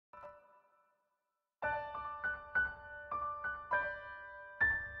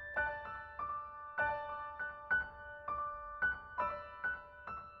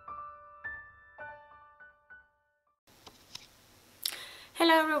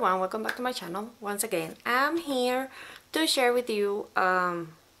Hello everyone, welcome back to my channel. Once again, I'm here to share with you a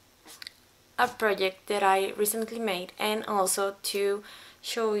project that I recently made, and also to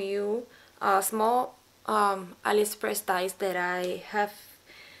show you small AliExpress ties that I have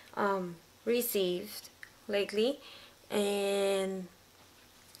received lately. And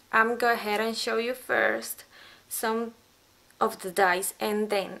I'm go ahead and show you first some of the dies,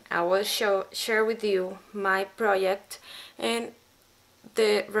 and then I will share with you my project, and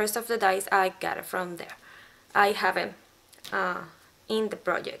the rest of the dies I got it from there. I have them in the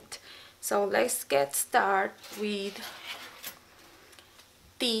project. So let's get started with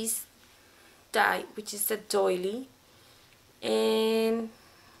this die, which is a doily, and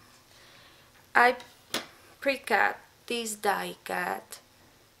I pre-cut this die cut,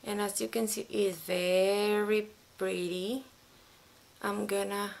 and as you can see, it's very pretty. I'm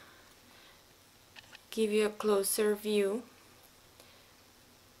gonna give you a closer view.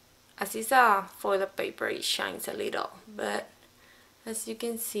 As it's a foil paper, it shines a little, but as you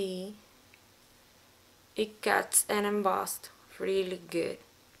can see, it cuts and embossed really good.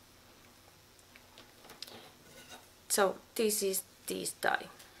 So this is this die.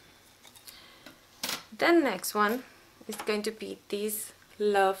 The next one is going to be this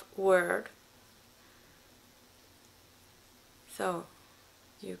love word. So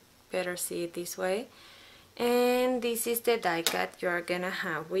you better see it this way. And this is the die cut you're gonna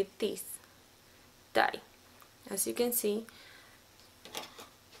have with this die. As you can see,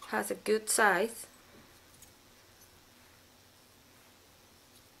 has a good size.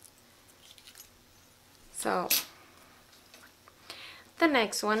 So the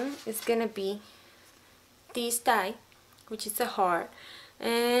next one is gonna be this die, which is a heart,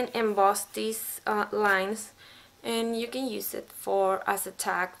 and emboss these lines, and you can use it for as a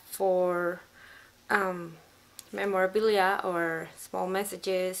tag for memorabilia or small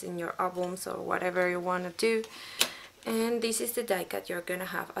messages in your albums or whatever you want to do. And this is the die cut you're gonna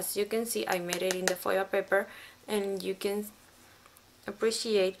have. As you can see, I made it in the foil paper, and you can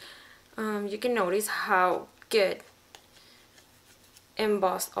appreciate, you can notice how good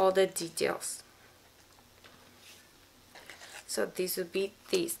embossed all the details. So this would be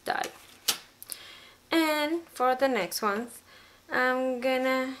this die. And for the next ones, I'm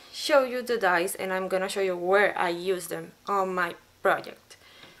gonna show you the dies, and I'm gonna show you where I use them on my project.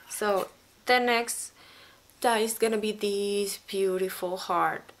 So the next die is gonna be this beautiful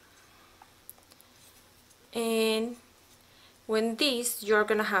heart, and when this, you're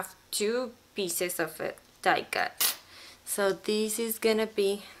gonna have two pieces of it die cut. So this is gonna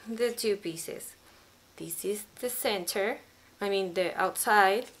be the two pieces. This is the center, I mean the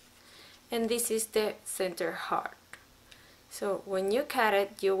outside, and this is the center heart. So when you cut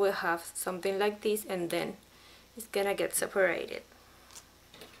it, you will have something like this, and then it's gonna get separated.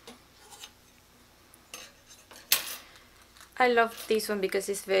 I love this one because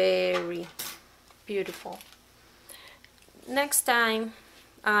it's very beautiful. Next time,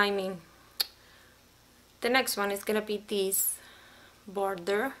 the next one is gonna be this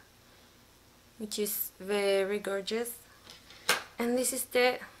border, which is very gorgeous, and this is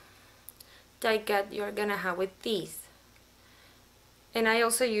the die cut you're gonna have with these. And I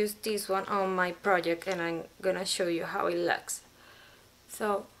also use this one on my project, and I'm gonna show you how it looks.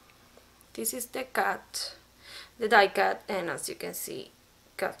 So this is the cut, the die cut, and as you can see,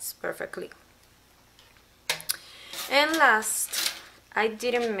 cuts perfectly. And last, I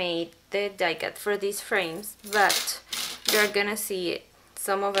didn't make the die cut for these frames, but you're gonna see it,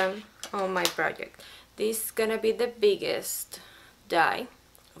 some of them on my project. This is gonna be the biggest die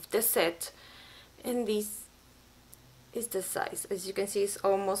of the set, and this is the size. As you can see, it's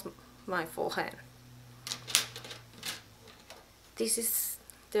almost my full hand. This is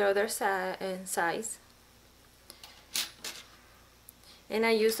the other size, and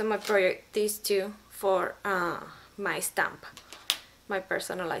I use on my project these two for my stamp, my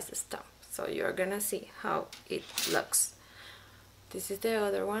personalized stamp. So you're gonna see how it looks. This is the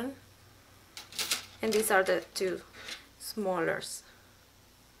other one, and these are the two smallers.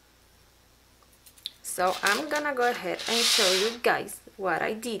 So I'm gonna go ahead and show you guys what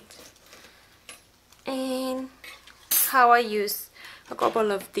I did and how I use a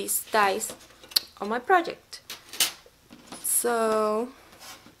couple of these dies on my project. So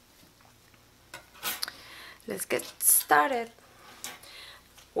let's get started.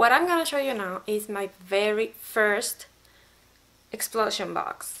 What I'm gonna show you now is my very first explosion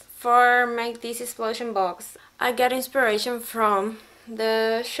box. For make this explosion box, I got inspiration from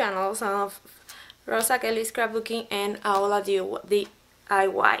the channels of Rosa Scrapbooking and Aola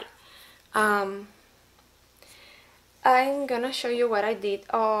DIY. I'm gonna show you what I did.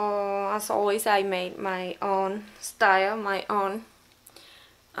 As always, I made my own style, my own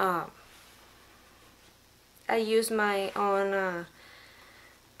I use my own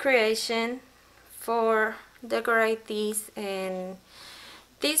creation for decorate these, and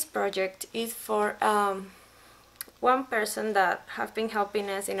this project is for one person that have been helping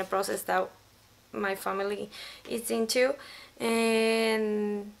us in a process that my family is into,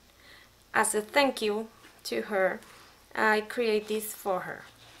 and as a thank you to her, I create this for her.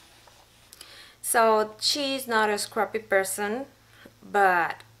 So she's not a scrappy person,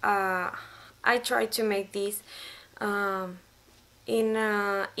 but I try to make this in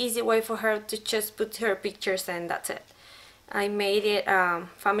an easy way for her to just put her pictures and that's it. I made it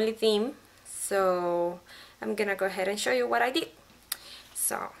family theme, so I'm gonna go ahead and show you what I did.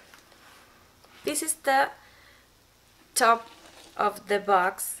 So this is the top of the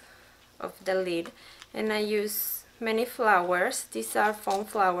box of the lid, and I use many flowers. These are foam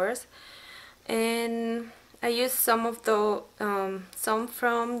flowers, and I used some of the some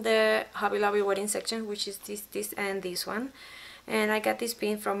from the Hobby Lobby wedding section, which is this and this one, and I got this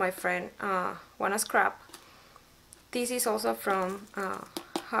pin from my friend Wanna Scrap. This is also from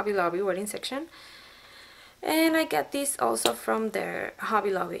Hobby Lobby wedding section, and I got this also from their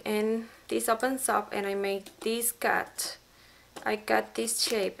Hobby Lobby, and this opens up and I made this cat. I got this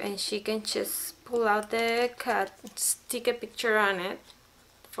shape, and she can just pull out the cat, stick a picture on it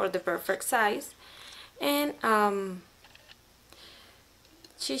for the perfect size, and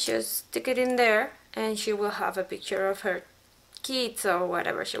she just stick it in there and she will have a picture of her kids or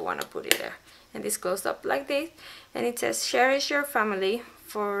whatever she want to put it there. And this goes up like this, and it says, cherish your family,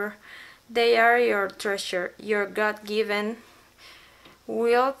 for they are your treasure, your God-given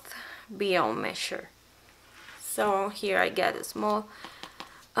wealth beyond measure. So here I got a small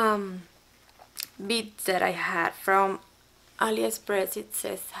beads that I had from AliExpress. It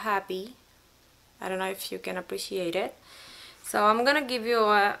says happy. I don't know if you can appreciate it. So I'm gonna give you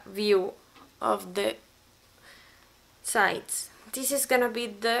a view of the sides. This is gonna be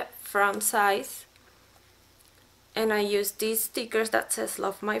the front size, and I use these stickers that says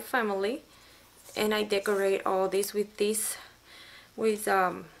love my family, and I decorate all this with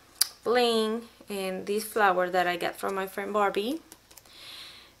bling and this flower that I got from my friend Barbie,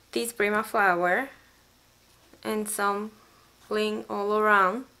 this Prima flower, and some bling all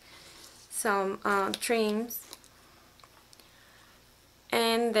around, some trims,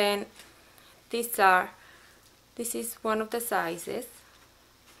 and then this is one of the sizes.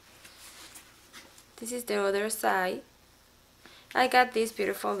 This is the other side. I got this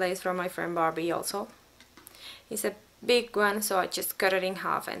beautiful lace from my friend Barbie also. It's a big one, so I just cut it in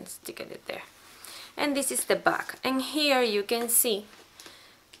half and stick it there. And this is the back, and here you can see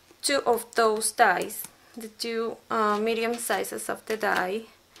two of those dies, the two medium sizes of the die,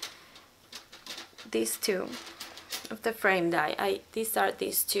 these two of the frame die. These are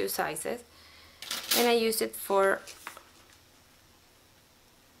these two sizes, and I use it for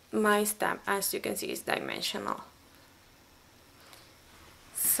my stamp. As you can see, it's dimensional.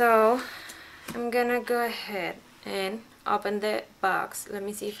 So I'm gonna go ahead and open the box. Let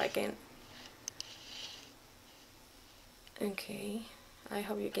me see if I can. Okay, I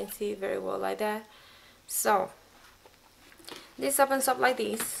hope you can see it very well like that. So this opens up like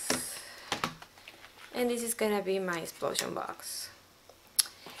this, and this is gonna be my explosion box.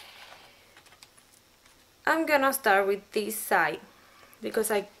 I'm gonna start with this side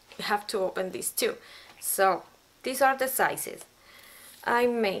because I have to open this too. So these are the sizes. I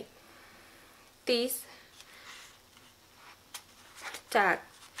made this tag,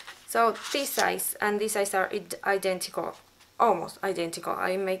 so this size and this size are identical, almost identical.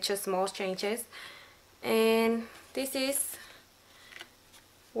 I made just small changes, and this is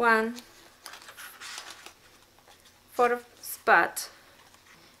 1 for a spot,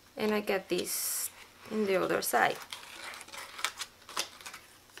 and I get this in the other side.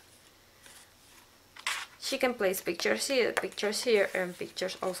 She can place pictures here, and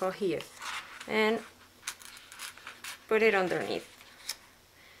pictures also here, and put it underneath.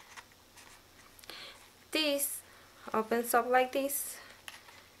 This opens up like this,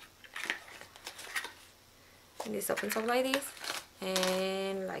 and this opens up like this,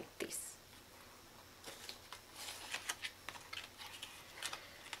 and like this.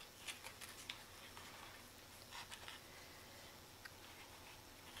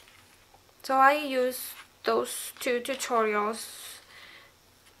 So I use those two tutorials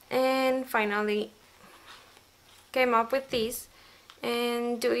and finally came up with this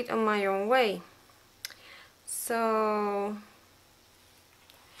and do it on my own way. So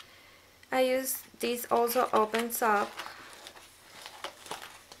I use this also opens up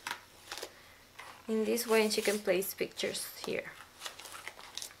in this way, and she can place pictures here.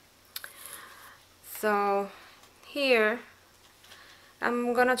 So here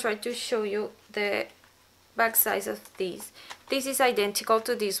I'm gonna try to show you the back size of this. This is identical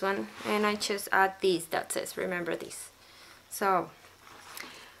to this one, and I just add this that says remember this. So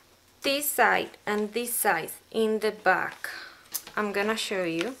this side and this side in the back, I'm gonna show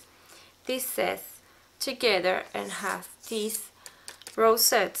you. This says together and has these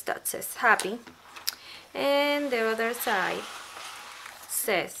rosettes that says happy, and the other side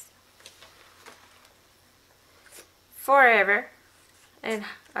says forever, and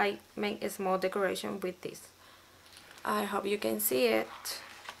I make a small decoration with this. I hope you can see it.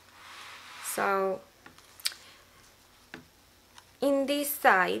 So in this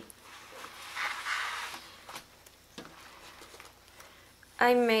side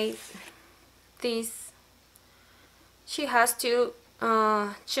I made this. She has two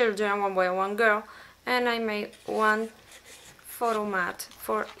children, one boy and one girl, and I made one photo mat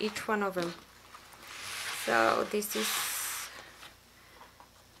for each one of them. So this is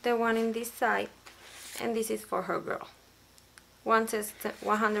the one in this side, and this is for her girl. One says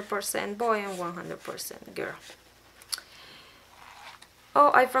 100% boy and 100% girl.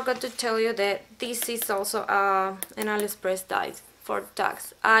 Oh, I forgot to tell you that this is also an AliExpress die for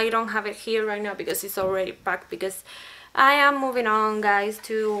tags. I don't have it here right now because it's already packed, because I am moving on, guys,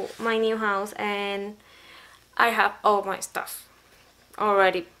 to my new house, and I have all my stuff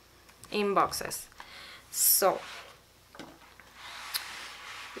already in boxes. So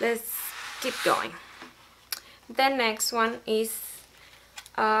let's keep going. The next one is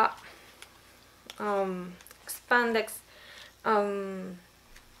spandex,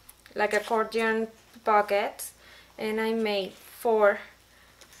 like accordion pockets, and I made four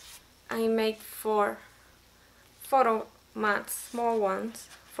photo mats, small ones,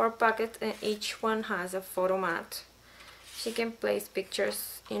 4 pockets, and each one has a photo mat. She can place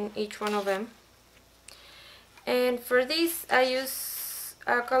pictures in each one of them. And for this I use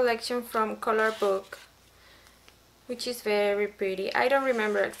a collection from Scrapbooking, which is very pretty. I don't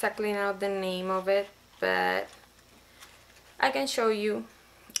remember exactly now the name of it, but I can show you.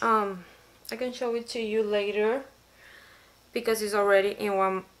 I can show it to you later because it's already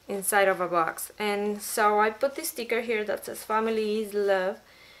inside of a box. And so I put this sticker here that says family is love.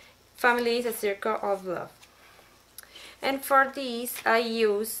 Family is a circle of love. And for these I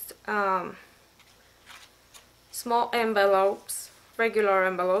used small envelopes, regular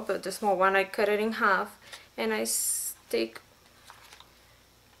envelope, but the small one I cut it in half, and I stick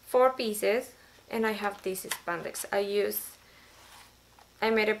 4 pieces, and I have this spandex. I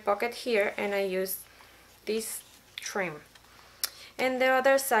made a pocket here, and I used this trim. And the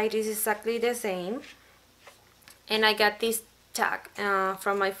other side is exactly the same, and I got this tag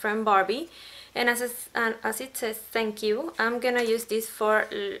from my friend Barbie, and as it says thank you, I'm gonna use this for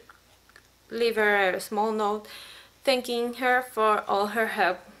leave her a small note thanking her for all her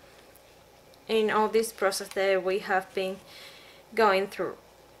help in all this process that we have been going through.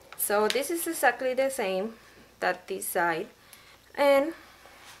 So this is exactly the same that this side, and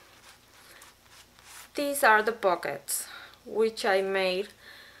these are the pockets which I made.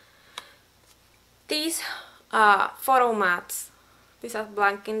 These photo mats, these are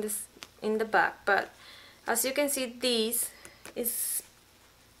blank in the back, but as you can see, this is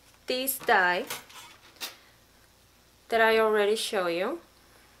this die that I already show you.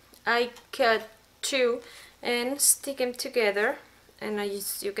 I cut 2 and stick them together, and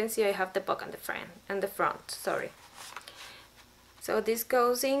you can see I have the back and the front, sorry. So this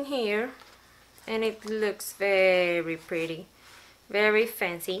goes in here, and it looks very pretty, very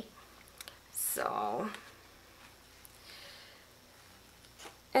fancy. So,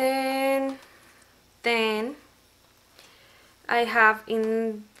 and then I have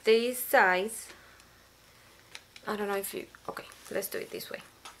in this size, I don't know if you, okay, let's do it this way.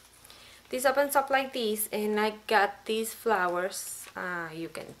 This opens up like this, and I got these flowers. You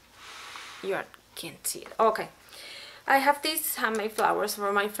can't see it. Okay, I have these handmade flowers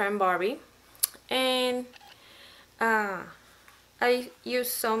for my friend Barbie, and I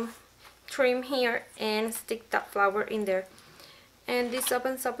use some trim here and stick that flower in there. And this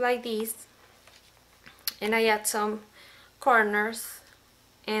opens up like this, and I add some corners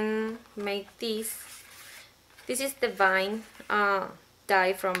and make this. This is the vine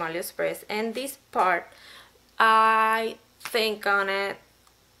die from AliExpress, and this part I think on it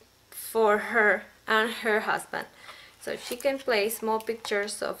for her and her husband, so she can place small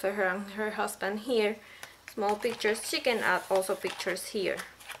pictures of her and her husband here, small pictures. She can add also pictures here.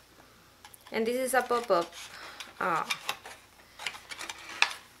 And this is a pop-up.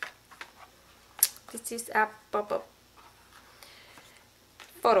 This is a pop-up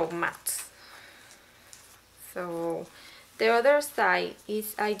photo mat. So the other side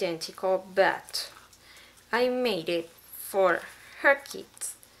is identical, but I made it for her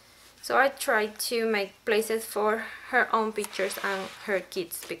kids. So I tried to make places for her own pictures and her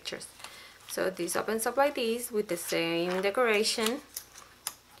kids' pictures. So this opens up like this with the same decoration,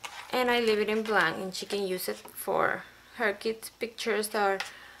 and I leave it in blank, and she can use it for her kids' pictures or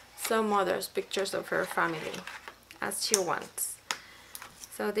some others pictures of her family as she wants.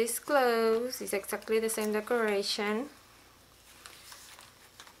 So this close is exactly the same decoration,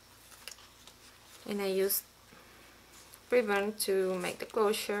 and I use ribbon to make the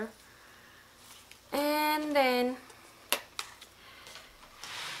closure. And then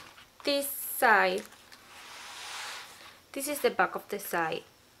this side, this is the back of the side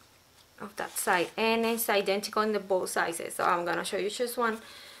of that side, and it's identical in the both sizes. So I'm gonna show you just one.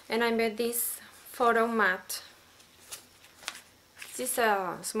 And I made this photo mat. This is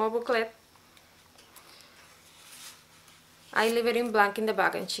a small booklet. I leave it in blank in the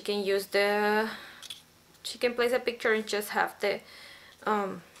back, and she can use she can place a picture and just have the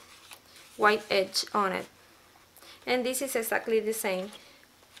white edge on it. And this is exactly the same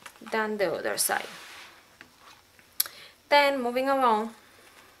than the other side. Then moving along,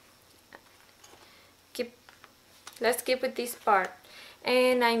 let's keep with this part.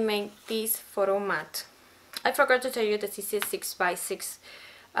 And I made this photo mat. I forgot to tell you that this is 6x6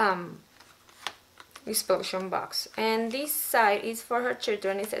 Explosion box, and this side is for her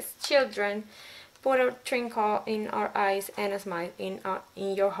children. It says, "Children, put a twinkle in our eyes and a smile in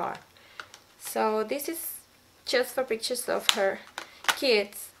your heart." So this is just for pictures of her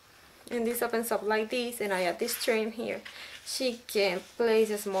kids, and this opens up like this, and I add this trim here. She can place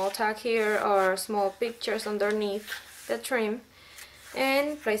a small tag here or small pictures underneath the trim,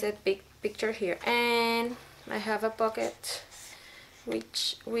 and place a big picture here. And I have a pocket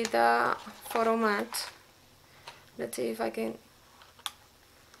which with a photo mat. Let's see if I can.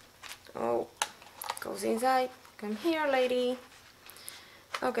 Oh, goes inside. Come here, lady.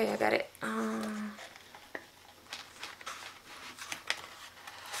 Okay, I got it.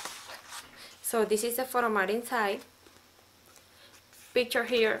 So this is a photo mat inside. Picture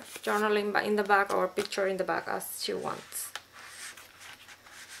here, journaling in the back, or picture in the back as she wants.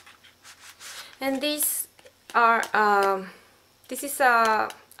 And these are this is a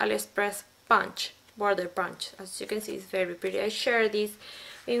AliExpress punch, border punch. As you can see, it's very pretty. I shared this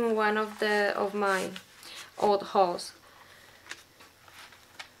in one of my old hauls.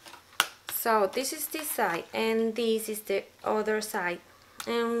 So this is this side, and this is the other side,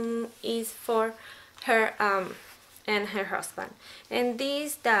 and is for her and her husband. And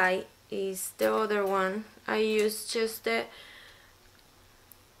this die is the other one. I use just the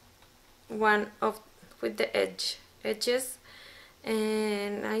one of with the edges,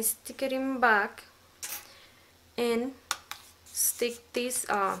 and I stick it in back and stick this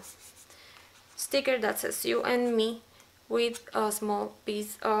sticker that says "You and Me" with a small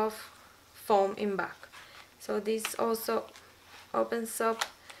piece of foam in back. So this also opens up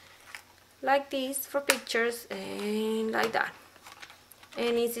like this for pictures, and like that,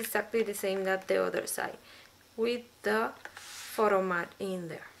 and it's exactly the same that the other side with the photo mat in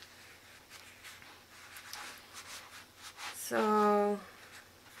there. So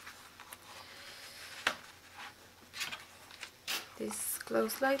this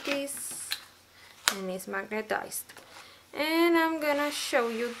closes like this, and it's magnetized. And I'm gonna show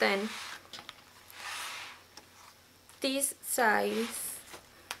you then this size,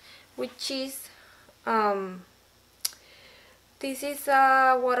 which is this is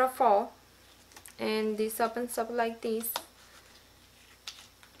a waterfall, and this opens up like this,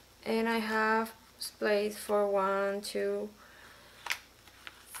 and I have space for 1, 2,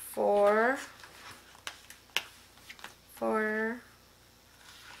 4,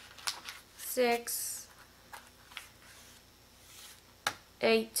 6,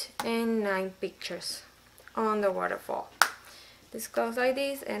 8, and 9 pictures on the waterfall. This goes like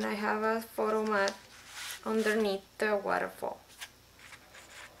this, and I have a photo mat underneath the waterfall.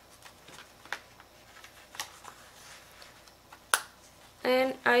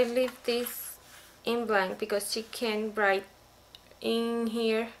 And I leave this in blank because she can write in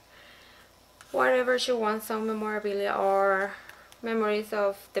here whatever she wants, some memorabilia or memories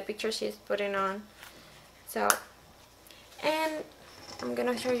of the picture she's putting on. So, and I'm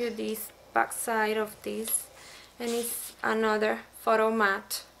gonna show you this back side of this, and it's another photo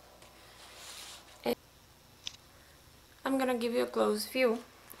mat. And I'm gonna give you a close view.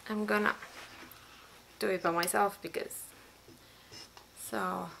 I'm gonna do it by myself because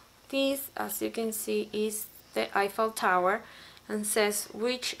so this, as you can see, is the Eiffel Tower and says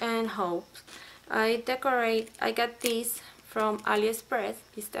Witch and Hope. I got this from AliExpress.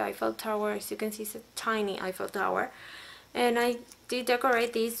 It's the Eiffel Tower. As you can see, it's a tiny Eiffel Tower, and I did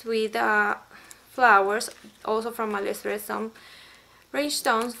decorate this with flowers, also from AliExpress, some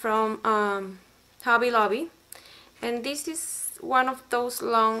rhinestones from Hobby Lobby, and this is one of those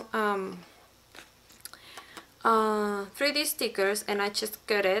long 3D stickers, and I just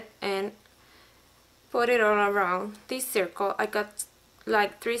cut it and put it all around this circle. I got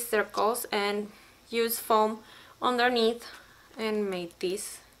like 3 circles and used foam underneath and made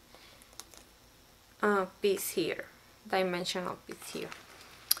this piece here, dimensional piece here.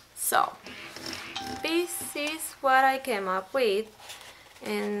 So this is what I came up with,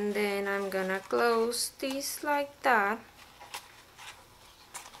 and then I'm gonna close this like that.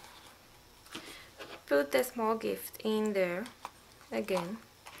 Put the small gift in there again,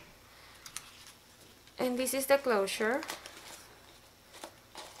 and this is the closure,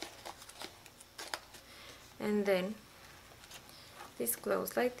 and then this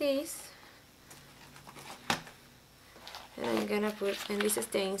close like this, and I'm gonna put, and this is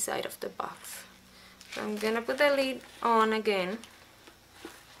the inside of the box, so I'm gonna put the lid on again,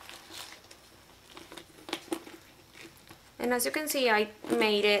 and as you can see, I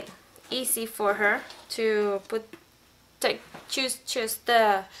made it easy for her to choose just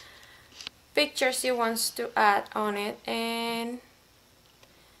the pictures she wants to add on it, and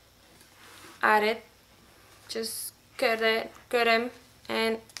add it, just cut them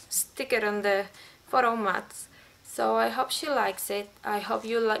and stick it on the photo mats. So I hope she likes it. I hope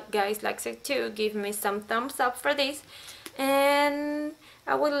you guys likes it too. Give me some thumbs up for this, and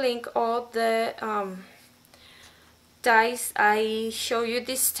I will link all the dies I show you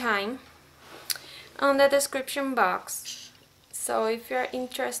this time on the description box. So if you're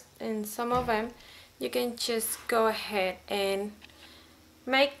interested in some of them, you can just go ahead and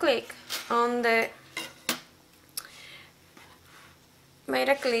click on the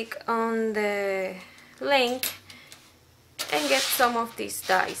link and get some of these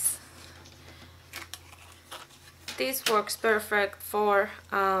dies. This works perfect for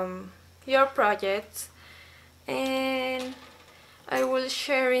your projects, and I will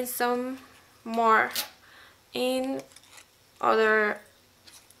share in some more in other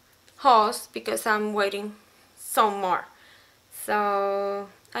hauls because I'm waiting some more. So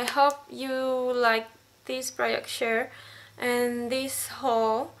I hope you like this project share and this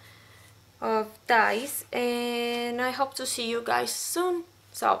haul of dies, and I hope to see you guys soon.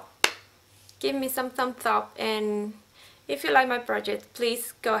 So give me some thumbs up, and if you like my project,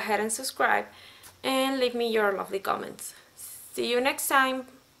 please go ahead and subscribe and leave me your lovely comments. See you next time.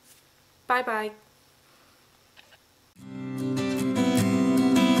 Bye bye.